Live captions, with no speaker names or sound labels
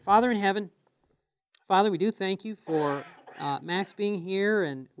Father in heaven, Father, we do thank you for Max being here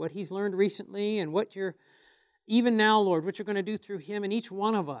and what he's learned recently and what you're, even now, Lord, what you're going to do through him and each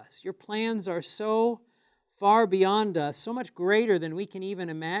one of us. Your plans are so far beyond us, so much greater than we can even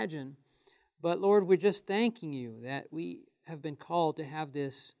imagine. But Lord, we're just thanking you that we have been called to have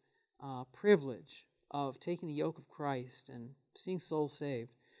this privilege of taking the yoke of Christ and seeing souls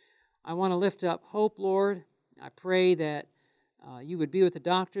saved. I want to lift up Hope, Lord. I pray that you would be with the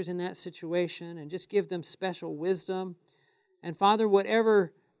doctors in that situation and just give them special wisdom. And Father,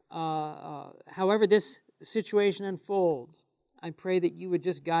 however this situation unfolds, I pray that you would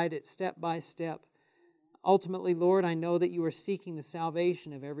just guide it step by step. Ultimately, Lord, I know that you are seeking the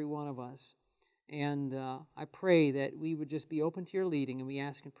salvation of every one of us. And I pray that we would just be open to your leading, and we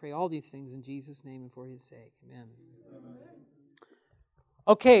ask and pray all these things in Jesus' name and for his sake. Amen.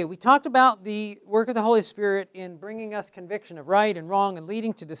 Okay, we talked about the work of the Holy Spirit in bringing us conviction of right and wrong and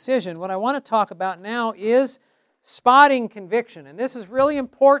leading to decision. What I want to talk about now is spotting conviction, and this is really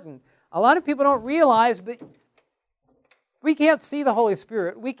important. A lot of people don't realize, but we can't see the Holy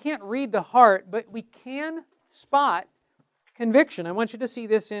Spirit. We can't read the heart, but we can spot conviction. I want you to see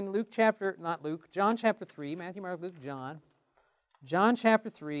this in John chapter 3, Matthew, Mark, Luke, John. John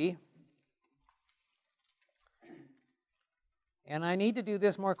chapter 3. And I need to do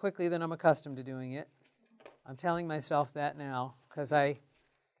this more quickly than I'm accustomed to doing it. I'm telling myself that now, because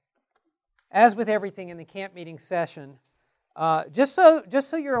as with everything in the camp meeting session, just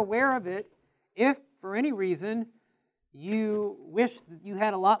so you're aware of it, if for any reason you wish that you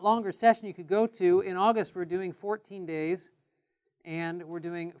had a lot longer session you could go to, in August we're doing 14 days, and we're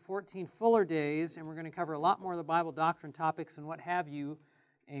doing 14 fuller days, and we're going to cover a lot more of the Bible doctrine topics and what have you.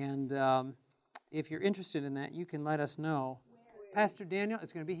 And if you're interested in that, you can let us know. Pastor Daniel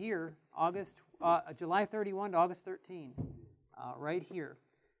is going to be here July 31 to August 13, right here.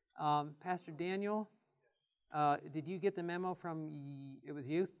 Pastor Daniel, did you get the memo from, it was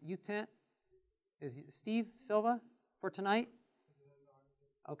youth tent? Is Steve Silva for tonight?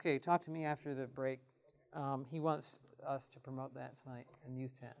 Okay, talk to me after the break. He wants us to promote that tonight in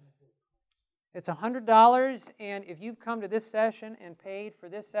youth tent. It's $100, and if you've come to this session and paid for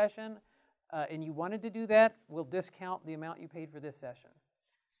this session, and you wanted to do that, we'll discount the amount you paid for this session.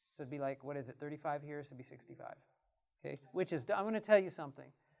 So it'd be like, 35 here, so it'd be 65. Okay, which is, I'm going to tell you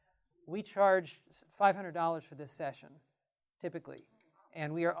something. We charge $500 for this session, typically.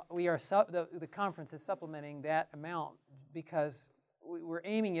 And the conference is supplementing that amount because we're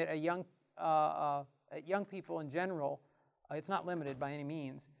aiming it at young people in general. It's not limited by any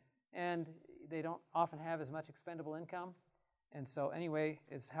means. And they don't often have as much expendable income. And so anyway,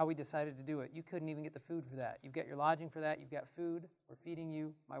 it's how we decided to do it. You couldn't even get the food for that. You've got your lodging for that. You've got food. We're feeding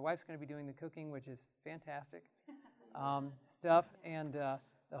you. My wife's going to be doing the cooking, which is fantastic stuff. And the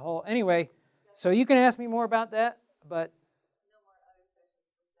whole, anyway, so you can ask me more about that, but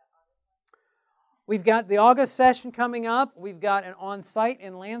we've got the August session coming up. We've got an on-site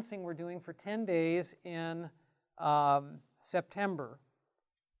in Lansing we're doing for 10 days in September.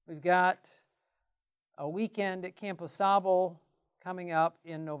 We've got a weekend at Camp Osable coming up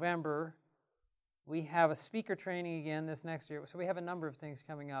in November. We have a speaker training again this next year. So we have a number of things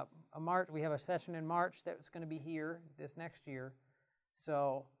coming up. We have a session in March that's going to be here this next year.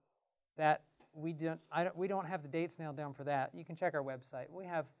 So that we don't have the dates nailed down for that. You can check our website.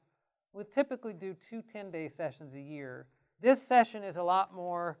 We typically do 2 10-day sessions a year. This session is a lot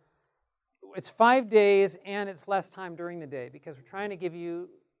more. It's 5 days and it's less time during the day because we're trying to give you.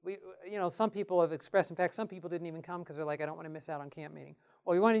 Some people have expressed, in fact, some people didn't even come because they're like, I don't want to miss out on camp meeting.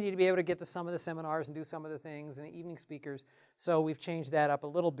 Well, we wanted you to be able to get to some of the seminars and do some of the things and the evening speakers, so we've changed that up a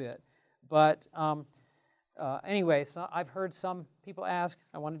little bit. But anyway, so I've heard some people ask.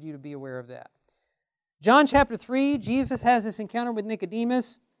 I wanted you to be aware of that. John chapter 3, Jesus has this encounter with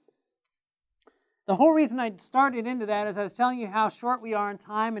Nicodemus. The whole reason I started into that is I was telling you how short we are in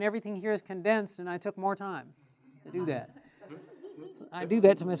time and everything here is condensed, and I took more time to do that. I do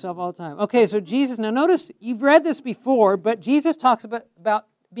that to myself all the time. Okay, so Jesus, now notice, you've read this before, but Jesus talks about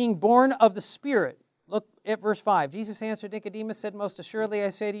being born of the Spirit. Look at verse 5. Jesus answered Nicodemus, said, Most assuredly I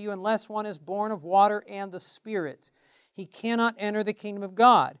say to you, unless one is born of water and the Spirit, he cannot enter the kingdom of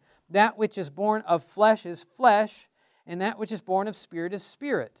God. That which is born of flesh is flesh, and that which is born of spirit is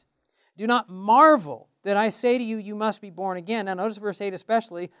spirit. Do not marvel that I say to you, you must be born again. Now notice verse 8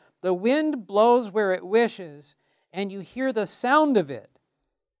 especially. The wind blows where it wishes, and you hear the sound of it,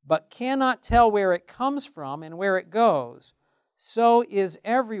 but cannot tell where it comes from and where it goes. So is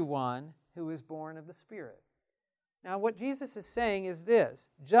everyone who is born of the Spirit. Now what Jesus is saying is this,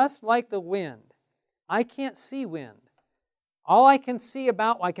 just like the wind, I can't see wind. All I can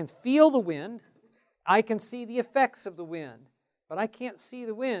I can feel the wind. I can see the effects of the wind. But I can't see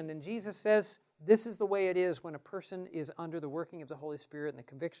the wind. And Jesus says this is the way it is when a person is under the working of the Holy Spirit and the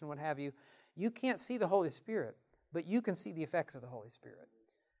conviction, what have you. You can't see the Holy Spirit, but you can see the effects of the Holy Spirit.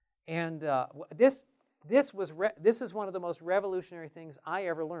 And this is one of the most revolutionary things I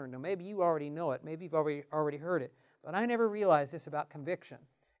ever learned. Now, maybe you already know it. Maybe you've already heard it. But I never realized this about conviction.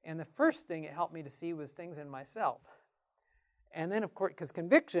 And the first thing it helped me to see was things in myself. And then, of course, because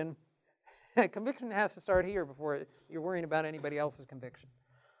conviction has to start here before you're worrying about anybody else's conviction.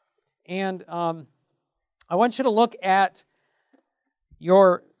 And I want you to look at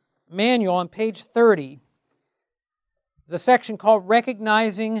your manual on page 30. There's a section called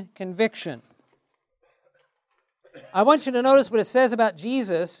Recognizing Conviction. I want you to notice what it says about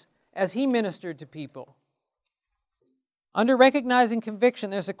Jesus as he ministered to people. Under Recognizing Conviction,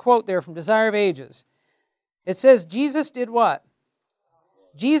 there's a quote there from Desire of Ages. It says, Jesus did what?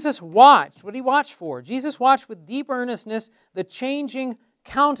 Jesus watched. What did he watch for? Jesus watched with deep earnestness the changing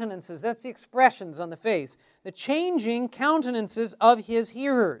countenances. That's the expressions on the face. The changing countenances of his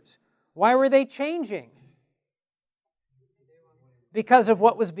hearers. Why were they changing? Because of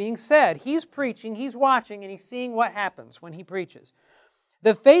what was being said. He's preaching, he's watching, and he's seeing what happens when he preaches.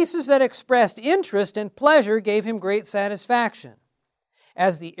 The faces that expressed interest and pleasure gave him great satisfaction.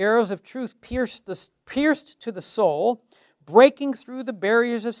 As the arrows of truth pierced to the soul, breaking through the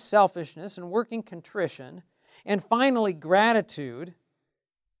barriers of selfishness and working contrition, and finally gratitude.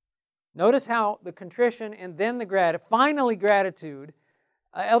 Notice how the contrition and then the gratitude, finally gratitude.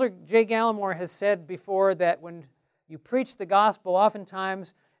 Elder J. Gallimore has said before that when you preach the gospel,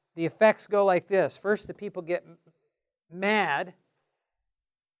 oftentimes the effects go like this. First, the people get mad.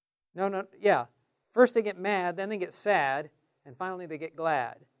 First they get mad, then they get sad, and finally they get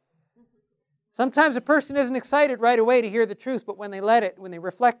glad. Sometimes a person isn't excited right away to hear the truth, but when they when they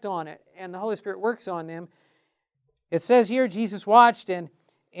reflect on it, and the Holy Spirit works on them, it says here Jesus watched and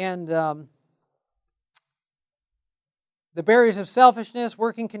the barriers of selfishness,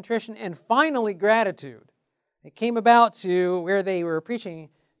 working contrition, and finally gratitude. It came about to where they were preaching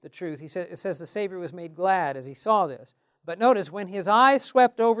the truth. It says the Savior was made glad as he saw this. But notice, when his eyes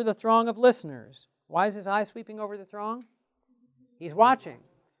swept over the throng of listeners. Why is his eye sweeping over the throng? He's watching.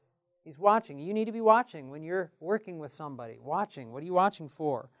 He's watching. You need to be watching when you're working with somebody. Watching. What are you watching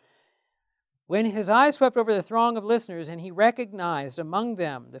for? When his eyes swept over the throng of listeners and he recognized among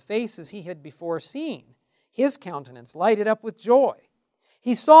them the faces he had before seen, his countenance lighted up with joy.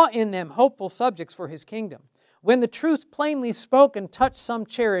 He saw in them hopeful subjects for his kingdom. When the truth plainly spoke and touched some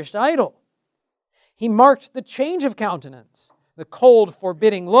cherished idol, he marked the change of countenance, the cold,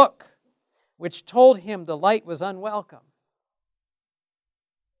 forbidding look, which told him the light was unwelcome.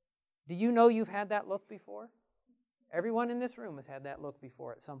 Do you know you've had that look before? Everyone in this room has had that look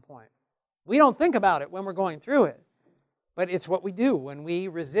before at some point. We don't think about it when we're going through it, but it's what we do when we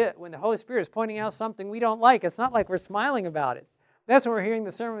resist, when the Holy Spirit is pointing out something we don't like. It's not like we're smiling about it. That's when we're hearing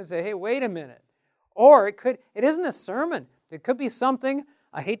the sermon and say, hey, wait a minute. Or it isn't a sermon. It could be something,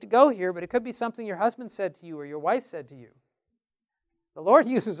 I hate to go here, but it could be something your husband said to you or your wife said to you. The Lord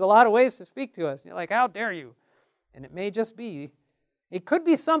uses a lot of ways to speak to us. And you're like, how dare you? And it may just be, it could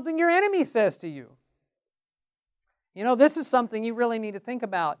be something your enemy says to you. You know, this is something you really need to think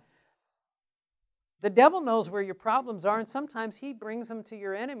about. The devil knows where your problems are, and sometimes he brings them to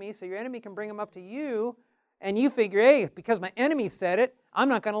your enemy so your enemy can bring them up to you, and you figure, hey, because my enemy said it, I'm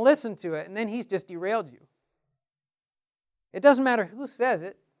not going to listen to it, and then he's just derailed you. It doesn't matter who says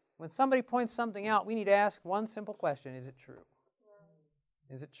it. When somebody points something out, we need to ask one simple question: is it true?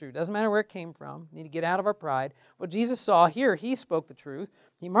 Is it true? Doesn't matter where it came from. We need to get out of our pride. What Jesus saw here, he spoke the truth.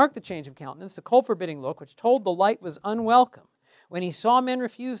 He marked the change of countenance, the cold, forbidding look, which told the light was unwelcome. When he saw men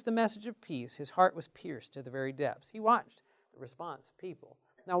refuse the message of peace, his heart was pierced to the very depths. He watched the response of people.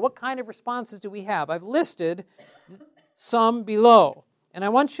 Now, what kind of responses do we have? I've listed some below. And I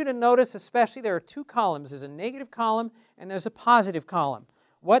want you to notice, especially, there are two columns. There's a negative column and there's a positive column.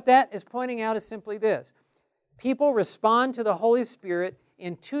 What that is pointing out is simply this. People respond to the Holy Spirit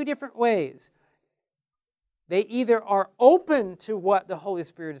in two different ways. They either are open to what the Holy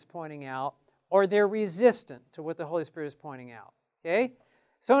Spirit is pointing out, or they're resistant to what the Holy Spirit is pointing out. Okay?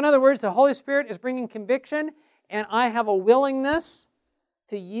 So in other words, the Holy Spirit is bringing conviction, and I have a willingness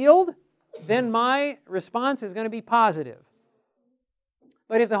to yield, then my response is going to be positive.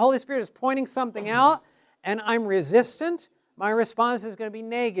 But if the Holy Spirit is pointing something out and I'm resistant, my response is going to be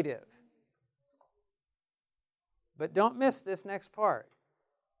negative. But don't miss this next part.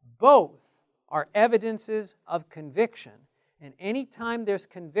 Both are evidences of conviction. And anytime there's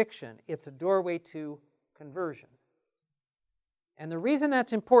conviction, it's a doorway to conversion. And the reason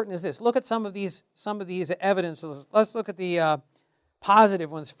that's important is this. Look at some of these evidences. Let's look at the positive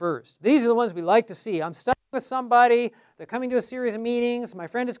ones first. These are the ones we like to see. I'm studying with somebody. They're coming to a series of meetings. My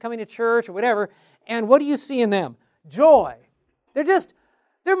friend is coming to church or whatever. And what do you see in them? Joy.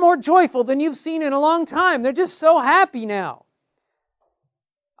 They're more joyful than you've seen in a long time. They're just so happy now.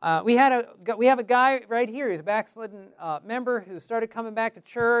 We have a guy right here. He's a backslidden member who started coming back to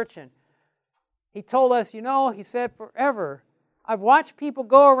church, and he told us, he said, forever, I've watched people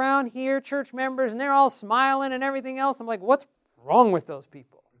go around here, church members, and they're all smiling and everything else. I'm like, what's wrong with those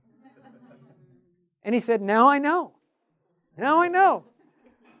people? And he said, now I know. Now I know.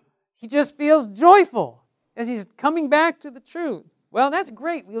 He just feels joyful as he's coming back to the truth. Well, that's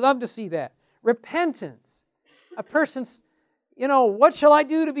great. We love to see that. Repentance. A person's, what shall I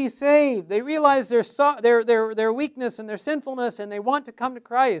do to be saved? They realize their weakness and their sinfulness, and they want to come to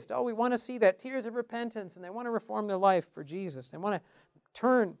Christ. Oh, we want to see that. Tears of repentance, and they want to reform their life for Jesus. They want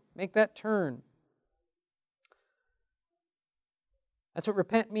to make that turn. That's what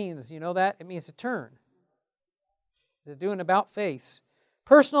repent means. You know that? It means to turn. To do an about face.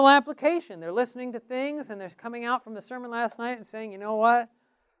 Personal application. They're listening to things, and they're coming out from the sermon last night and saying, you know what?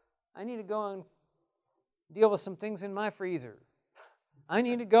 I need to go and deal with some things in my freezer. I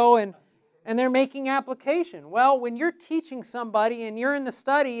need to go and they're making application. Well, when you're teaching somebody and you're in the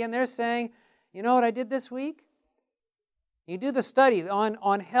study and they're saying, you know what I did this week? You do the study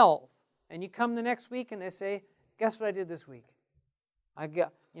on health, and you come the next week and they say, guess what I did this week?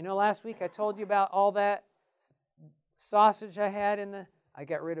 Last week I told you about all that sausage I had I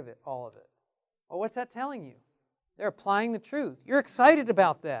got rid of it, all of it. Well, what's that telling you? They're applying the truth. You're excited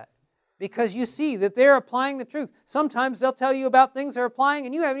about that because you see that they're applying the truth. Sometimes they'll tell you about things they're applying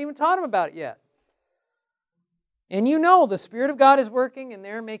and you haven't even taught them about it yet. And you know the Spirit of God is working and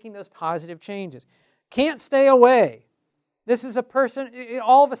they're making those positive changes. Can't stay away. This is a person,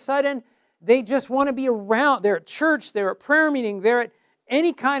 all of a sudden, they just want to be around. They're at church, they're at prayer meeting, they're at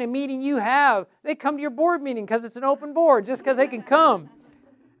any kind of meeting you have. They come to your board meeting because it's an open board, just because they can come.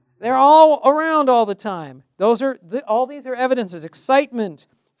 They're all around all the time. All these are evidences. Excitement,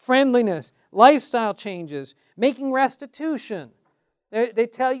 friendliness, lifestyle changes, making restitution. They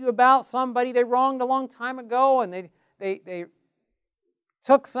tell you about somebody they wronged a long time ago, and they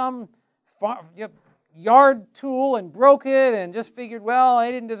took some yard tool and broke it and just figured, well,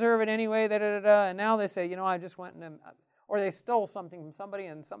 I didn't deserve it anyway, and now they say, I just went and... Or they stole something from somebody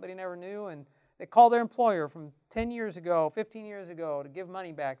and somebody never knew, and they call their employer from 10 years ago, 15 years ago to give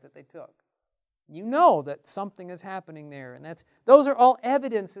money back that they took. You know that something is happening there, and those are all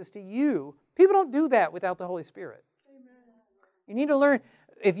evidences to you. People don't do that without the Holy Spirit. Amen. You need to learn,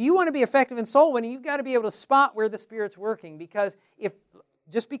 if you want to be effective in soul winning, you've got to be able to spot where the Spirit's working, because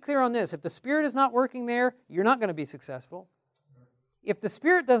just be clear on this, if the Spirit is not working there, you're not going to be successful. If the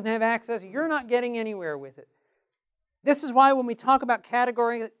Spirit doesn't have access, you're not getting anywhere with it. This is why when we talk about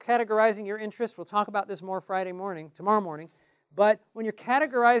categorizing your interests, we'll talk about this more tomorrow morning, but when you're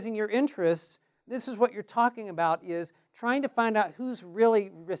categorizing your interests, this is what you're talking about, is trying to find out who's really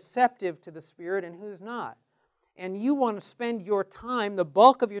receptive to the Spirit and who's not. And you want to spend your time, the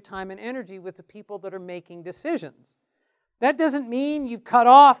bulk of your time and energy, with the people that are making decisions. That doesn't mean you've cut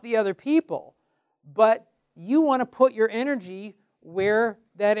off the other people, but you want to put your energy where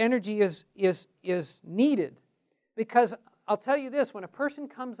that energy is needed. Because I'll tell you this, when a person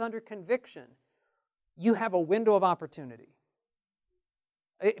comes under conviction, you have a window of opportunity.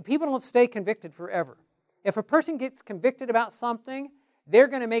 People don't stay convicted forever. If a person gets convicted about something, they're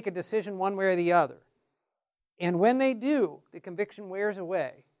going to make a decision one way or the other. And when they do, the conviction wears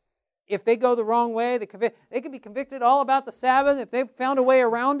away. If they go the wrong way, they can be convicted all about the Sabbath. If they've found a way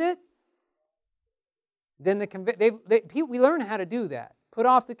around it, then we learn how to do that. Put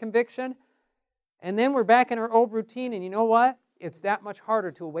off the conviction. And then we're back in our old routine, and you know what? It's that much harder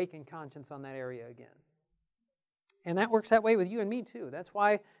to awaken conscience on that area again. And that works that way with you and me too. That's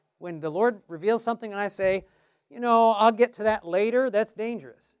why when the Lord reveals something and I say, I'll get to that later, that's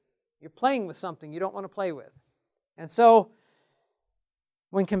dangerous. You're playing with something you don't want to play with. And so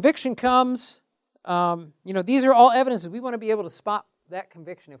when conviction comes, these are all evidences. We want to be able to spot that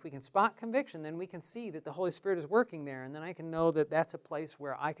conviction. If we can spot conviction, then we can see that the Holy Spirit is working there, and then I can know that that's a place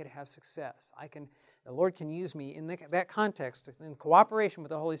where I could have success. The Lord can use me in that context, in cooperation with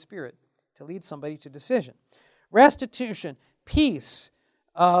the Holy Spirit, to lead somebody to decision. Restitution, peace,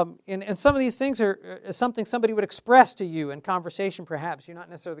 and some of these things are something somebody would express to you in conversation perhaps. You're not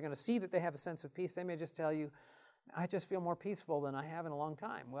necessarily going to see that they have a sense of peace. They may just tell you, I just feel more peaceful than I have in a long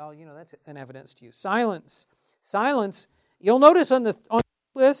time. Well, that's an evidence to you. Silence. You'll notice on the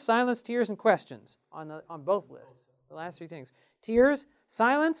list, silence, tears, and questions on both lists, the last three things. Tears,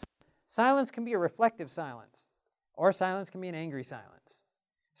 silence. Silence can be a reflective silence, or silence can be an angry silence.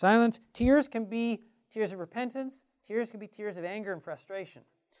 Silence, tears can be tears of repentance. Tears can be tears of anger and frustration.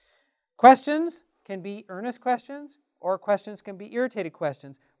 Questions can be earnest questions, or questions can be irritated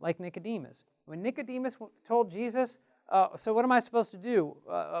questions, like Nicodemus. When Nicodemus told Jesus, so what am I supposed to do?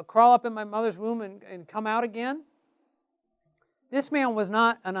 Crawl up in my mother's womb and come out again? This man was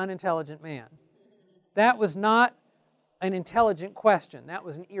not an unintelligent man. That was not an intelligent question. That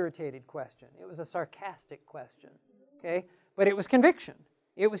was an irritated question. It was a sarcastic question. Okay? But it was conviction.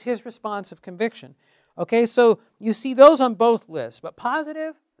 It was his response of conviction. Okay, so you see those on both lists. But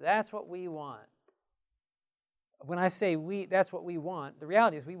positive, that's what we want. When I say that's what we want, the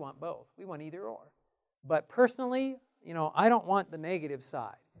reality is we want both. We want either or. But personally, I don't want the negative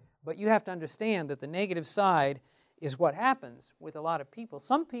side. But you have to understand that the negative side is what happens with a lot of people.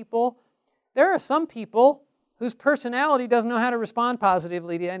 There are some people whose personality doesn't know how to respond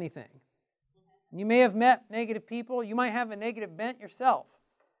positively to anything. You may have met negative people. You might have a negative bent yourself.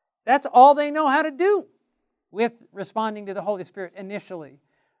 That's all they know how to do with responding to the Holy Spirit initially.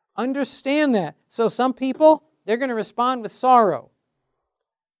 Understand that. So some people, they're going to respond with sorrow.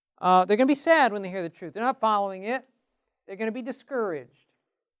 They're going to be sad when they hear the truth. They're not following it. They're going to be discouraged.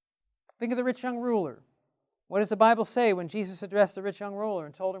 Think of the rich young ruler. What does the Bible say when Jesus addressed the rich young ruler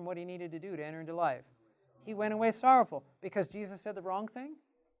and told him what he needed to do to enter into life? He went away sorrowful. Because Jesus said the wrong thing?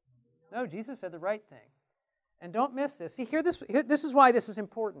 No, Jesus said the right thing. And don't miss this. See, this is why this is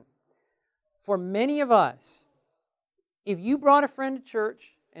important. For many of us, if you brought a friend to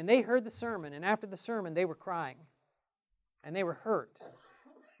church and they heard the sermon, and after the sermon they were crying and they were hurt,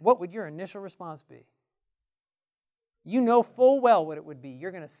 what would your initial response be? You know full well what it would be. You're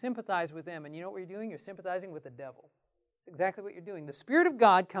going to sympathize with them. And you know what you're doing? You're sympathizing with the devil. That's exactly what you're doing. The Spirit of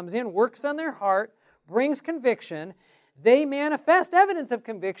God comes in, works on their heart, brings conviction. They manifest evidence of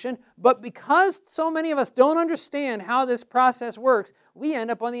conviction, but because so many of us don't understand how this process works, we end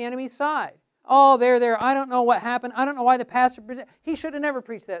up on the enemy's side. Oh, there, I don't know what happened. I don't know why the pastor, he should have never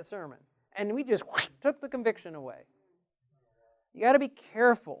preached that sermon. And we just took the conviction away. You got to be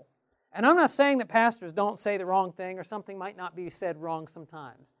careful. And I'm not saying that pastors don't say the wrong thing or something might not be said wrong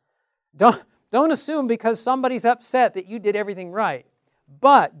sometimes. Don't assume because somebody's upset that you did everything right.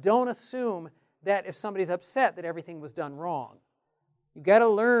 But don't assume that if somebody's upset that everything was done wrong. You've got to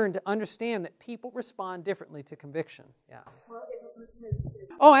learn to understand that people respond differently to conviction. Yeah. Well, if a person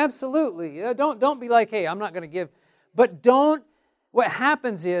is... Oh, absolutely. Don't be like, hey, I'm not going to give. But what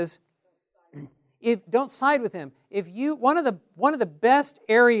happens is, don't side with him. One of the best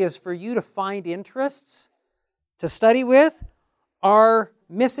areas for you to find interests to study with are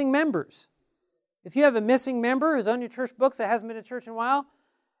missing members. If you have a missing member who's on your church books that hasn't been to church in a while,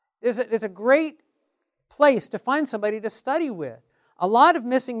 there's a great place to find somebody to study with. A lot of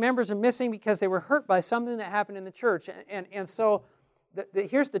missing members are missing because they were hurt by something that happened in the church. And so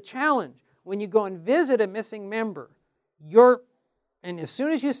here's the challenge. When you go and visit a missing member, and as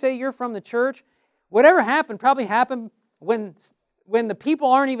soon as you say you're from the church, whatever happened probably happened when the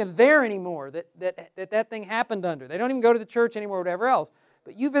people aren't even there anymore that thing happened under. They don't even go to the church anymore or whatever else.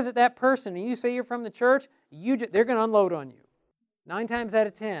 But you visit that person and you say you're from the church, they're going to unload on you. 9 times out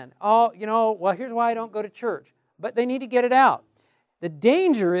of 10. Oh, well, here's why I don't go to church. But they need to get it out. The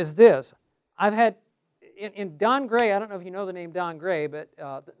danger is this. I've had, in Don Gray, I don't know if you know the name Don Gray, but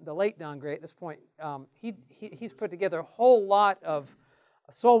the late Don Gray at this point, he's put together a whole lot of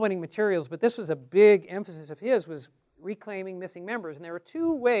soul-winning materials, but this was a big emphasis of his, was reclaiming missing members. And there were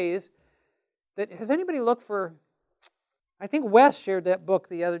 2 ways that, has anybody looked for, I think Wes shared that book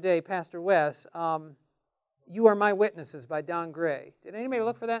the other day, Pastor Wes, You Are My Witnesses by Don Gray. Did anybody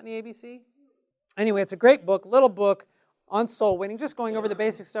look for that in the ABC? Anyway, it's a great book, little book on soul winning, just going over the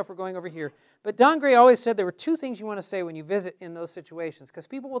basic stuff we're going over here. But Don Gray always said there were 2 things you want to say when you visit in those situations, because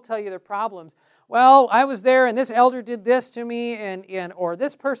people will tell you their problems. Well, I was there and this elder did this to me, or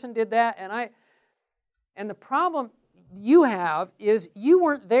this person did that, and the problem you have is you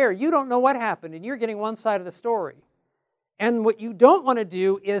weren't there. You don't know what happened, and you're getting one side of the story. And what you don't want to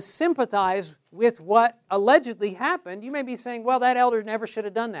do is sympathize with what allegedly happened. You may be saying, well, that elder never should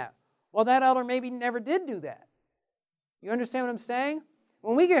have done that. Well, that elder maybe never did do that. You understand what I'm saying?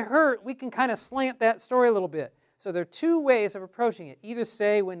 When we get hurt, we can kind of slant that story a little bit. So there are 2 ways of approaching it. Either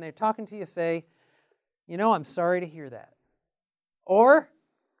say, when they're talking to you, say, I'm sorry to hear that. Or,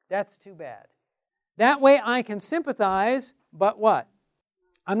 that's too bad. That way I can sympathize, but what?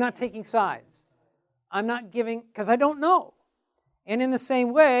 I'm not taking sides. I'm not giving, because I don't know. And in the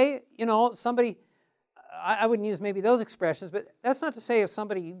same way, somebody, I wouldn't use maybe those expressions, but that's not to say if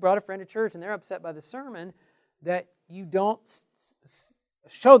you brought a friend to church and they're upset by the sermon, that you don't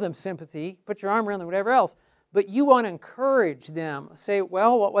show them sympathy, put your arm around them, whatever else, but you want to encourage them. Say,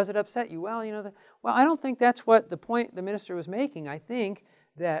 well, what was it upset you? Well, I don't think that's what the point the minister was making. I think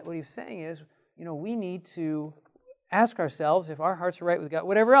that what he was saying is, we need to ask ourselves if our hearts are right with God,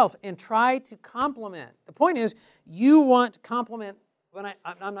 whatever else, and try to compliment. The point is, you want to compliment,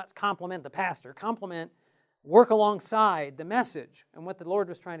 I'm not compliment the pastor, work alongside the message and what the Lord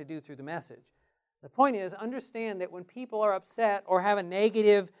was trying to do through the message. The point is, understand that when people are upset or have a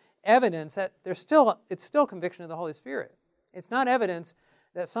negative evidence, that it's still conviction of the Holy Spirit. It's not evidence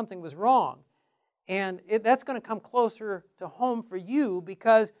that something was wrong. And that's going to come closer to home for you,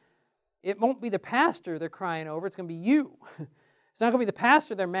 because it won't be the pastor they're crying over, it's going to be you. It's not going to be the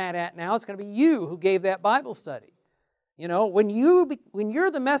pastor they're mad at now, it's going to be you who gave that Bible study. When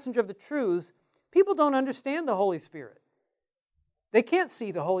you're the messenger of the truth, people don't understand the Holy Spirit. They can't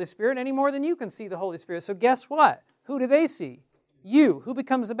see the Holy Spirit any more than you can see the Holy Spirit. So guess what? Who do they see? You. Who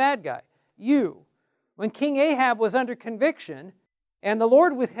becomes the bad guy? You. When King Ahab was under conviction and the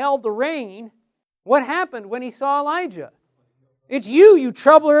Lord withheld the rain, what happened when he saw Elijah? It's you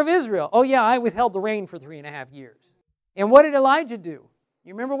troubler of Israel. Oh yeah, I withheld the rain for 3.5 years. And what did Elijah do?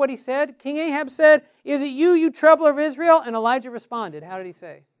 You remember what he said? King Ahab said, is it you troubler of Israel? And Elijah responded. How did he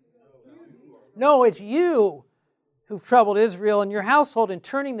say? No, it's you who've troubled Israel and your household and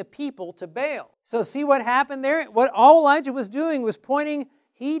turning the people to Baal. So see what happened there? What all Elijah was doing was pointing.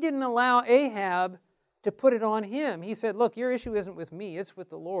 He didn't allow Ahab to put it on him. He said, look, your issue isn't with me, it's with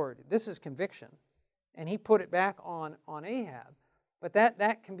the Lord. This is conviction. And he put it back on Ahab. But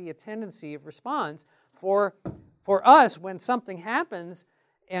that can be a tendency of response for us when something happens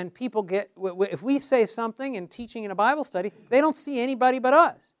and people if we say something in teaching in a Bible study, they don't see anybody but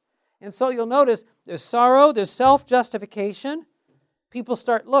us. And so you'll notice there's sorrow, there's self-justification. People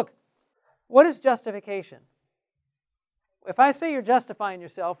start, look, what is justification? If I say you're justifying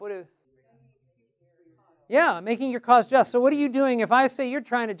yourself, making your cause just. So what are you doing if I say you're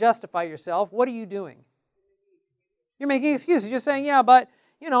trying to justify yourself? What are you doing? You're making excuses. You're saying, yeah, but,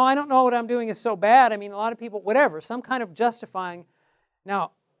 I don't know what I'm doing is so bad. I mean, a lot of people, whatever, some kind of justifying.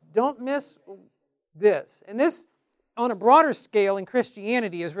 Now, don't miss this. And this, on a broader scale in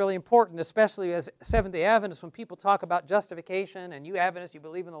Christianity, is really important, especially as Seventh-day Adventists, when people talk about justification, and you Adventists, you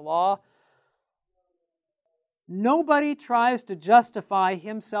believe in the law. Nobody tries to justify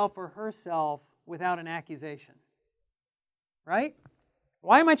himself or herself without an accusation. Right?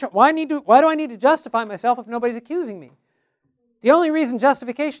 Why do I need to justify myself if nobody's accusing me? The only reason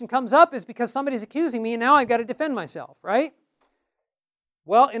justification comes up is because somebody's accusing me and now I've got to defend myself, right?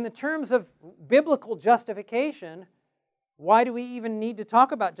 Well, in the terms of biblical justification, why do we even need to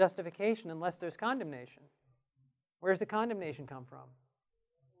talk about justification unless there's condemnation? Where's the condemnation come from?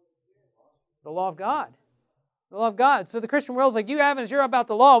 The law of God. The law of God. So the Christian world's like, you Adventists, you're about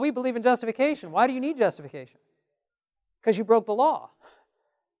the law. We believe in justification. Why do you need justification? Because you broke the law.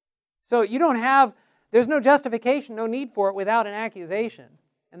 So there's no justification, no need for it without an accusation.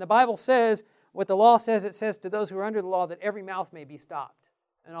 And the Bible says, what the law says, it says to those who are under the law that every mouth may be stopped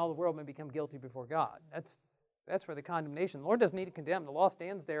and all the world may become guilty before God. That's where the condemnation. The Lord doesn't need to condemn. The law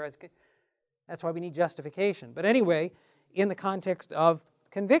stands there that's why we need justification. But anyway, in the context of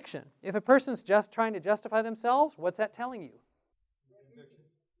conviction, if a person's just trying to justify themselves, what's that telling you?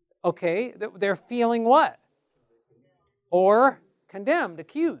 Okay, they're feeling what? Or condemned,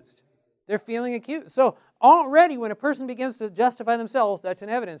 accused. They're feeling accused. So already when a person begins to justify themselves, that's an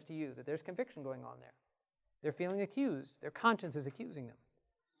evidence to you that there's conviction going on there. They're feeling accused. Their conscience is accusing them.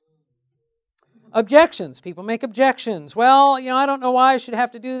 Objections. People make objections. Well, I don't know why I should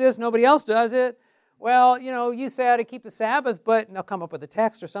have to do this. Nobody else does it. Well, you say I ought to keep the Sabbath, and they'll come up with a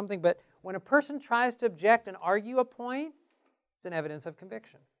text or something. But when a person tries to object and argue a point, it's an evidence of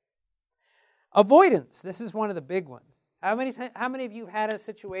conviction. Avoidance. This is one of the big ones. How many of you had a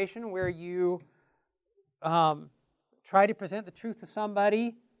situation where you tried to present the truth to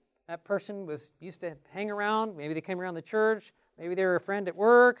somebody? That person used to hang around. Maybe they came around the church. Maybe they were a friend at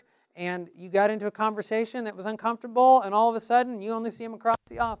work. And you got into a conversation that was uncomfortable. And all of a sudden, you only see them across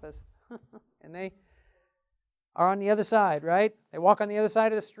the office. And they are on the other side, right? They walk on the other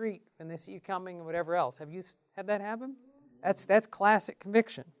side of the street. And they see you coming and whatever else. Have you had that happen? That's classic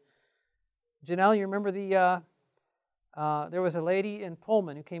conviction. Janelle, you remember there was a lady in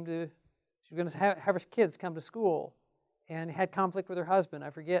Pullman who she was going to have her kids come to school and had conflict with her husband. I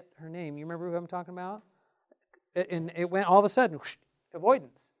forget her name. You remember who I'm talking about? And it went all of a sudden,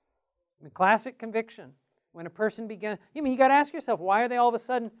 avoidance. Classic conviction. When a person you got to ask yourself, why are they all of a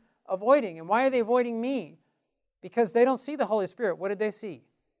sudden avoiding? And why are they avoiding me? Because they don't see the Holy Spirit. What did they see?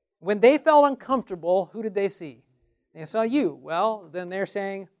 When they felt uncomfortable, who did they see? They saw you. Well, then they're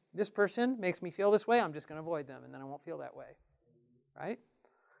saying, this person makes me feel this way, I'm just going to avoid them, and then I won't feel that way. Right?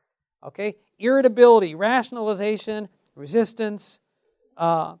 Okay? Irritability, rationalization, resistance,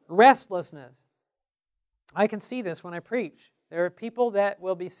 restlessness. I can see this when I preach. There are people that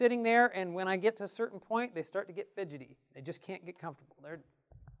will be sitting there, and when I get to a certain point, they start to get fidgety. They just can't get comfortable.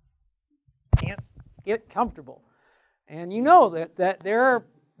 They can't get comfortable. And you know that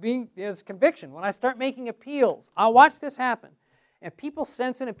there's conviction. When I start making appeals, I'll watch this happen. And people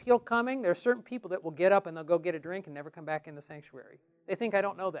sense an appeal coming. There are certain people that will get up and they'll go get a drink and never come back in the sanctuary. They think I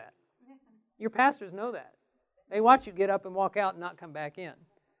don't know that. Your pastors know that. They watch you get up and walk out and not come back in.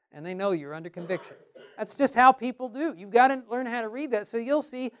 And they know you're under conviction. That's just how people do. You've got to learn how to read that. So you'll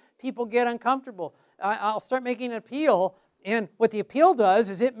see people get uncomfortable. I'll start making an appeal, and what the appeal does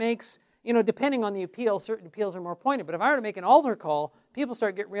is it makes, depending on the appeal, certain appeals are more pointed. But if I were to make an altar call, people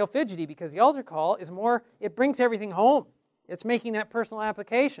start getting real fidgety because the altar call is more, it brings everything home. It's making that personal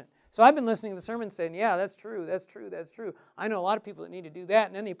application. So I've been listening to the sermon saying, yeah, that's true, that's true, that's true. I know a lot of people that need to do that,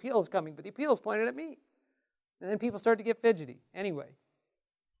 and then the appeal is coming, but the appeal is pointed at me. And then people start to get fidgety. Anyway.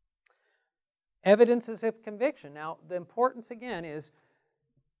 Evidences of conviction. Now, the importance, again, is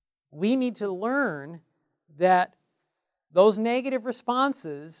we need to learn that those negative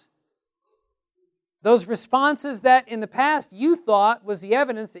responses, those responses that in the past you thought was the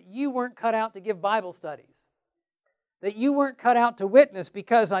evidence that you weren't cut out to give Bible studies, that you weren't cut out to witness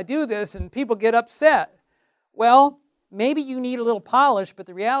because I do this and people get upset. Well, maybe you need a little polish, but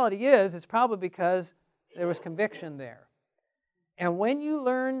the reality is it's probably because there was conviction there. And when you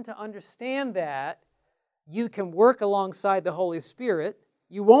learn to understand that, you can work alongside the Holy Spirit.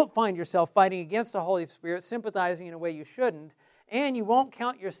 You won't find yourself fighting against the Holy Spirit, sympathizing in a way you shouldn't, and you won't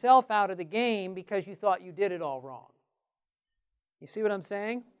count yourself out of the game because you thought you did it all wrong. You see what I'm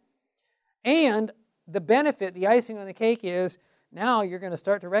saying? And the benefit, the icing on the cake is, now you're going to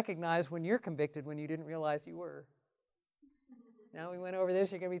start to recognize when you're convicted when you didn't realize you were. Now we went over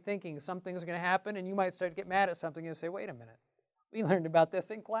this, you're going to be thinking something's going to happen, and you might start to get mad at something and say, wait a minute. We learned about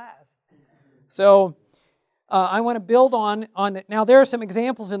this in class. So I want to build on it. Now there are some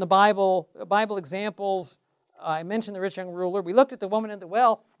examples in the Bible examples. I mentioned the rich young ruler. We looked at the woman at the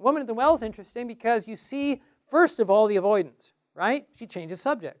well. The woman at the well is interesting because you see, first of all, the avoidance, right? She changes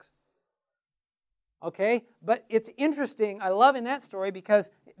subjects. Okay? But it's interesting. I love in that story because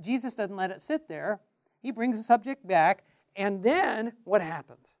Jesus doesn't let it sit there. He brings the subject back, and then what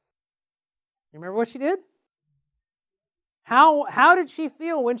happens? You remember what she did? How did she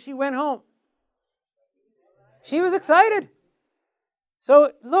feel when she went home? She was excited.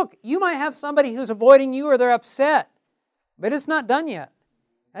 So look, you might have somebody who's avoiding you or they're upset, but it's not done yet.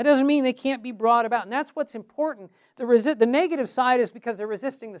 That doesn't mean they can't be brought about. And that's what's important. The negative side is because they're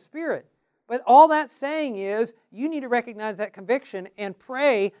resisting the Spirit. But all that's saying is you need to recognize that conviction and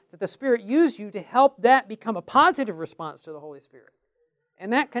pray that the Spirit use you to help that become a positive response to the Holy Spirit.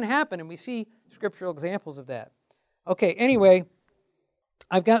 And that can happen, and we see scriptural examples of that. Okay, anyway,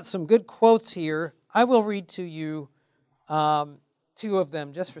 I've got some good quotes here. I will read to you two of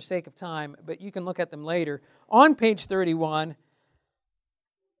them just for sake of time, but you can look at them later. On page 31,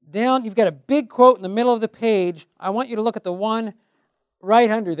 down, you've got a big quote in the middle of the page. I want you to look at the one right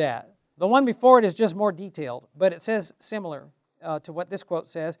under that. The one before it is just more detailed, but it says similar to what this quote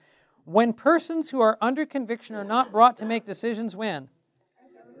says. When persons who are under conviction are not brought to make decisions when?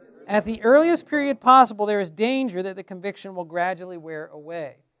 At the earliest period possible, there is danger that the conviction will gradually wear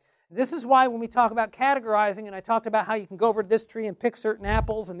away. This is why when we talk about categorizing, and I talked about how you can go over to this tree and pick certain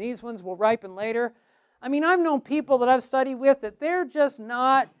apples, and these ones will ripen later. I mean, I've known people that I've studied with that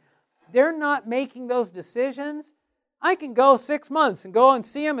they're not making those decisions. I can go 6 months and go and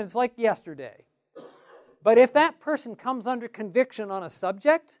see them, and it's like yesterday. But if that person comes under conviction on a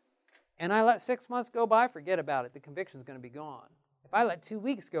subject, and I let 6 months go by, forget about it. The conviction is going to be gone. If I let 2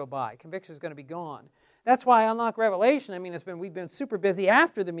 weeks go by, conviction is going to be gone. That's why I Unlock Revelation. I mean, we've been super busy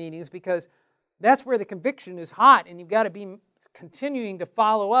after the meetings because that's where the conviction is hot, and you've got to be continuing to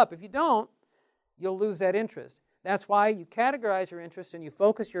follow up. If you don't, you'll lose that interest. That's why you categorize your interest and you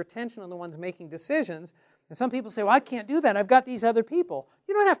focus your attention on the ones making decisions. And some people say, well, I can't do that. I've got these other people.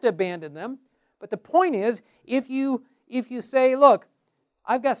 You don't have to abandon them. But the point is, if you say, look,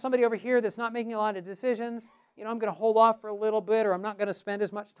 I've got somebody over here that's not making a lot of decisions, I'm going to hold off for a little bit, or I'm not going to spend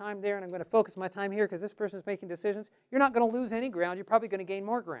as much time there, and I'm going to focus my time here because this person's making decisions. You're not going to lose any ground. You're probably going to gain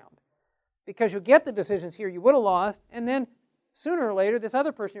more ground because you'll get the decisions here you would have lost, and then sooner or later, this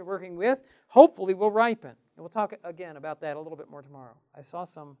other person you're working with hopefully will ripen. And we'll talk again about that a little bit more tomorrow.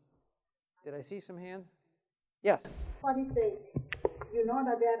 Did I see some hands? Yes? What if you know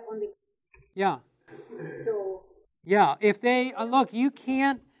that they're only... Yeah. So Yeah, if they, look, you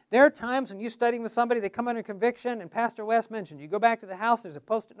can't, there are times when you studying with somebody, they come under conviction, and Pastor West mentioned, you go back to the house, there's a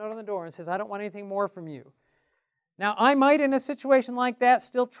Post-it note on the door and says, I don't want anything more from you. Now, I might, in a situation like that,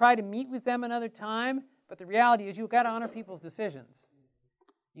 still try to meet with them another time, but the reality is you've got to honor people's decisions.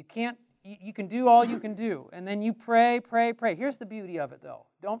 You can't, you can do all you can do, and then you pray, pray, pray. Here's the beauty of it, though.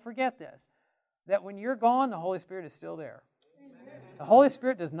 Don't forget this, that when you're gone, the Holy Spirit is still there. The Holy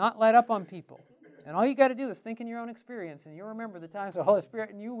Spirit does not let up on people. And all you got to do is think in your own experience, and you'll remember the times the Holy Spirit,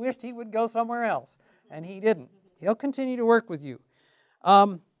 and you wished He would go somewhere else, and He didn't. He'll continue to work with you.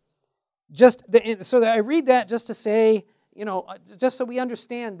 So that I read that just to say, just so we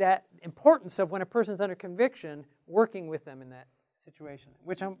understand that importance of when a person's under conviction, working with them in that situation,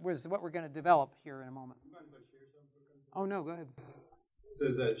 which was what we're going to develop here in a moment. Oh, no, go ahead. It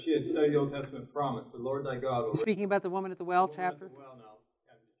says that she had studied the Old Testament promise, the Lord thy God will... Speaking about the woman at the well chapter?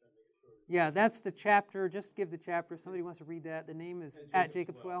 Yeah, that's the chapter. Just give the chapter. If somebody wants to read that. The name is At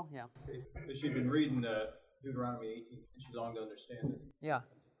Jacob's Well. Yeah. Okay. But she'd been reading Deuteronomy 18, and she longed to understand this. Yeah.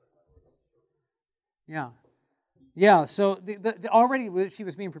 Yeah. Yeah, so already she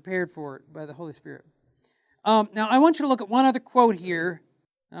was being prepared for it by the Holy Spirit. Now, I want you to look at one other quote here.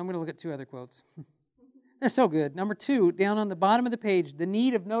 I'm going to look at two other quotes. They're so good. Number 2, down on the bottom of the page, the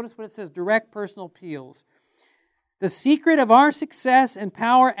need of, notice what it says, direct personal appeals. The secret of our success and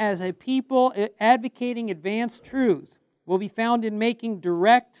power as a people advocating advanced truth will be found in making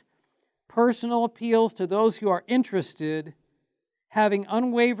direct personal appeals to those who are interested, having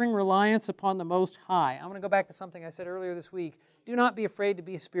unwavering reliance upon the Most High. I'm going to go back to something I said earlier this week. Do not be afraid to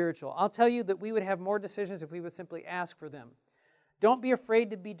be spiritual. I'll tell you that we would have more decisions if we would simply ask for them. Don't be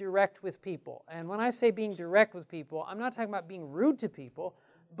afraid to be direct with people. And when I say being direct with people, I'm not talking about being rude to people,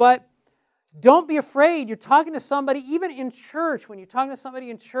 but don't be afraid. You're talking to somebody, even in church, when you're talking to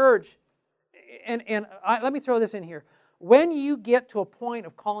somebody in church, let me throw this in here. When you get to a point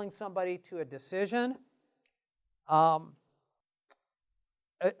of calling somebody to a decision,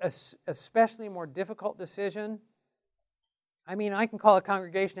 especially a more difficult decision, I mean, I can call a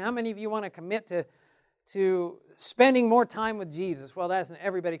congregation, how many of you want to commit to spending more time with Jesus? Well,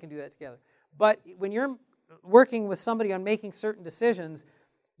 everybody can do that together. But when you're working with somebody on making certain decisions,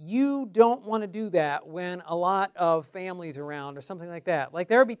 you don't want to do that when a lot of families around or something like that. Like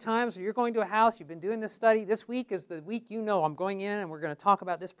there will be times where you're going to a house, you've been doing this study, this week is the week I'm going in and we're going to talk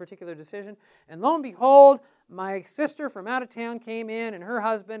about this particular decision. And lo and behold, my sister from out of town came in and her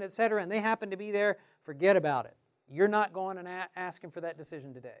husband, etc., and they happened to be there. Forget about it. You're not going and asking for that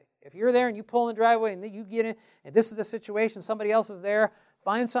decision today. If you're there and you pull in the driveway and you get in, and this is the situation, somebody else is there,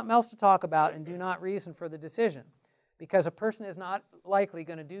 find something else to talk about and do not reason for the decision. Because a person is not likely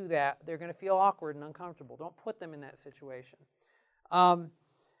going to do that. They're going to feel awkward and uncomfortable. Don't put them in that situation.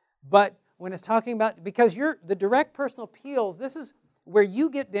 But when it's talking about, because the direct personal appeals, this is where you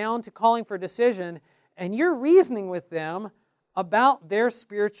get down to calling for a decision and you're reasoning with them about their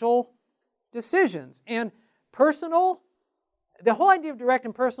spiritual decisions. And personal, the whole idea of direct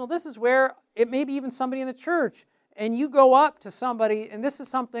and personal, this is where it may be even somebody in the church and you go up to somebody, and this is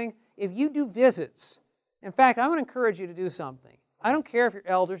something, if you do visits, in fact, I would encourage you to do something. I don't care if you're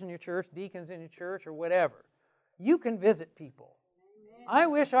elders in your church, deacons in your church, or whatever. You can visit people. I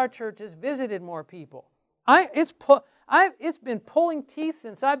wish our churches visited more people. It's been pulling teeth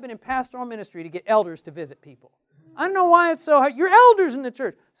since I've been in pastoral ministry to get elders to visit people. I don't know why it's so hard. You're elders in the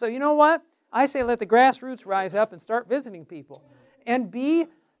church. So you know what? I say let the grassroots rise up and start visiting people. And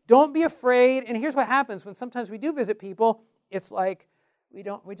don't be afraid. And here's what happens when sometimes we do visit people. It's like,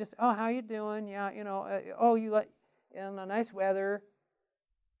 we just, oh, how you doing? Yeah, oh, you like, in the nice weather.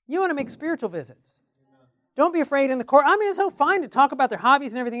 You want to make spiritual visits. Don't be afraid in the course. I mean, it's so fine to talk about their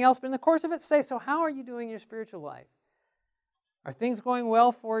hobbies and everything else, but in the course of it, say, so how are you doing in your spiritual life? Are things going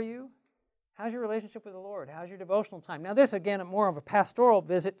well for you? How's your relationship with the Lord? How's your devotional time? Now, this, again, more of a pastoral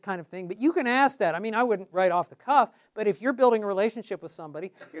visit kind of thing, but you can ask that. I mean, I wouldn't right off the cuff, but if you're building a relationship with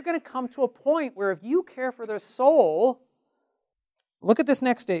somebody, you're going to come to a point where if you care for their soul, look at this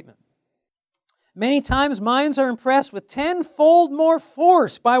next statement. Many times minds are impressed with tenfold more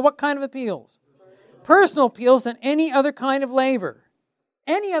force by what kind of appeals? Personal appeals than any other kind of labor.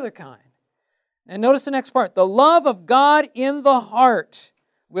 Any other kind. And notice the next part. The love of God in the heart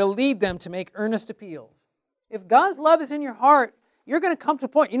will lead them to make earnest appeals. If God's love is in your heart, you're going to come to a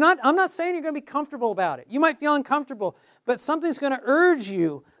point. I'm not saying you're going to be comfortable about it. You might feel uncomfortable, but something's going to urge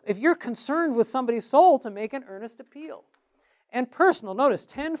you, if you're concerned with somebody's soul, to make an earnest appeal. And personal, notice,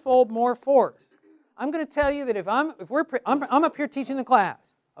 tenfold more force. I'm going to tell you that if I'm up here teaching the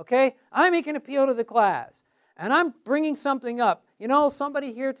class, okay? I make an appeal to the class, and I'm bringing something up. You know,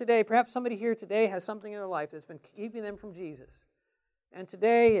 somebody here today, perhaps somebody here today has something in their life that's been keeping them from Jesus. And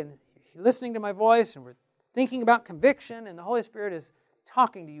today, and you're listening to my voice, and we're thinking about conviction, and the Holy Spirit is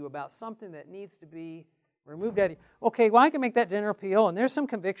talking to you about something that needs to be removed out of you. Okay, well, I can make that general appeal, and there's some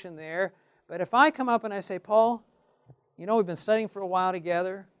conviction there. But if I come up and I say, Paul, you know, we've been studying for a while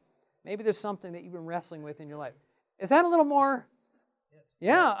together. Maybe there's something that you've been wrestling with in your life. Is that a little more?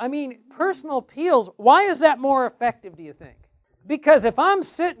 Yeah, I mean, personal appeals. Why is that more effective, do you think? Because if I'm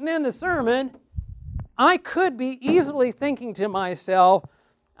sitting in the sermon, I could be easily thinking to myself,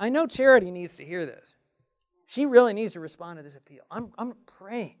 I know Charity needs to hear this. She really needs to respond to this appeal. I'm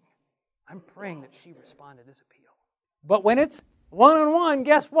praying that she respond to this appeal. But when it's one-on-one,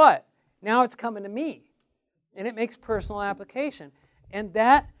 guess what? Now it's coming to me. And it makes personal application. And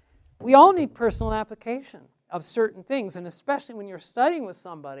that, we all need personal application of certain things. And especially when you're studying with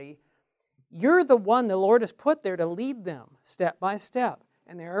somebody, you're the one the Lord has put there to lead them step by step.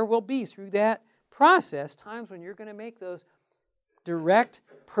 And there will be, through that process, times when you're going to make those direct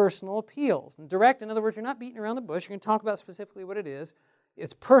personal appeals. And direct, in other words, you're not beating around the bush. You're going to talk about specifically what it is.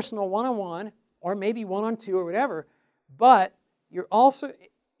 It's personal one-on-one, or maybe one-on-two, or whatever. But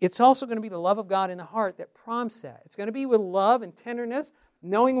it's also going to be the love of God in the heart that prompts that. It's going to be with love and tenderness,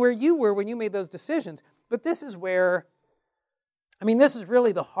 knowing where you were when you made those decisions. But this is where, this is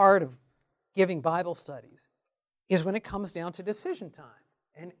really the heart of giving Bible studies, is when it comes down to decision time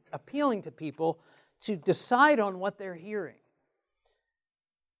and appealing to people to decide on what they're hearing.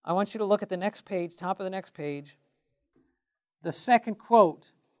 I want you to look at the next page, top of the next page. The second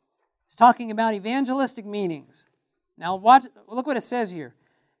quote is talking about evangelistic meetings. Now, look what it says here.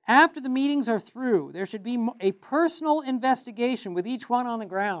 After the meetings are through, there should be a personal investigation with each one on the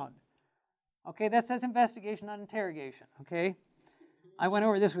ground. Okay, that says investigation, not interrogation. Okay? I went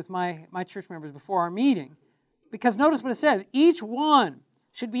over this with my church members before our meeting. Because notice what it says. Each one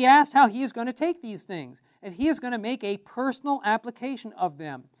should be asked how he is going to take these things. If he is going to make a personal application of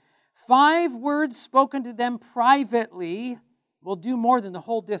them. 5 words spoken to them privately will do more than the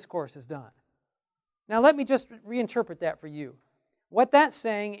whole discourse has done. Now let me just reinterpret that for you. What that's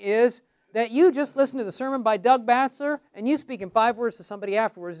saying is that you just listen to the sermon by Doug Batzler and you speak in 5 words to somebody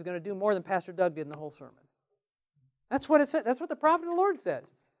afterwards is going to do more than Pastor Doug did in the whole sermon. That's what it said. That's what the prophet of the Lord says.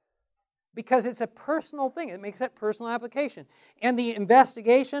 Because it's a personal thing. It makes that personal application. And the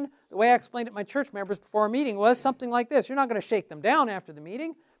investigation, the way I explained it to my church members before a meeting was something like this. You're not going to shake them down after the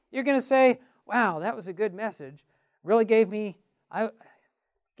meeting. You're going to say, wow, that was a good message. Really gave me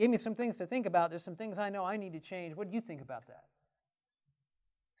some things to think about. There's some things I know I need to change. What do you think about that?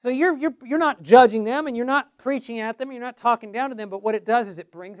 So you're not judging them and you're not preaching at them. You're not talking down to them. But what it does is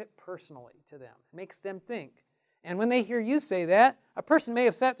it brings it personally to them. It makes them think. And when they hear you say that, a person may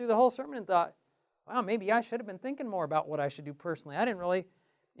have sat through the whole sermon and thought, wow, maybe I should have been thinking more about what I should do personally. I didn't really,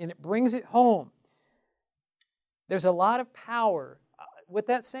 and it brings it home. There's a lot of power. What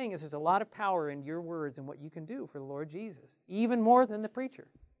that's saying is there's a lot of power in your words and what you can do for the Lord Jesus, even more than the preacher.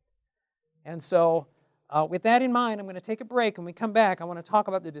 And so, with that in mind, I'm going to take a break. When we come back, I want to talk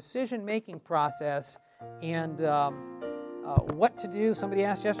about the decision-making process and what to do. Somebody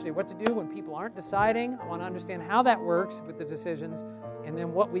asked yesterday what to do when people aren't deciding. I want to understand how that works with the decisions, and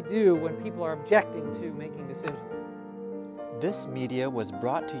then what we do when people are objecting to making decisions. This media was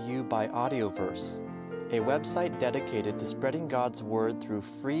brought to you by Audioverse, a website dedicated to spreading God's Word through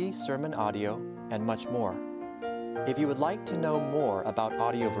free sermon audio and much more. If you would like to know more about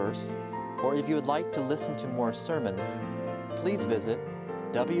Audioverse, or if you would like to listen to more sermons, please visit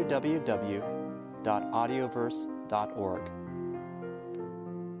www.audioverse.org.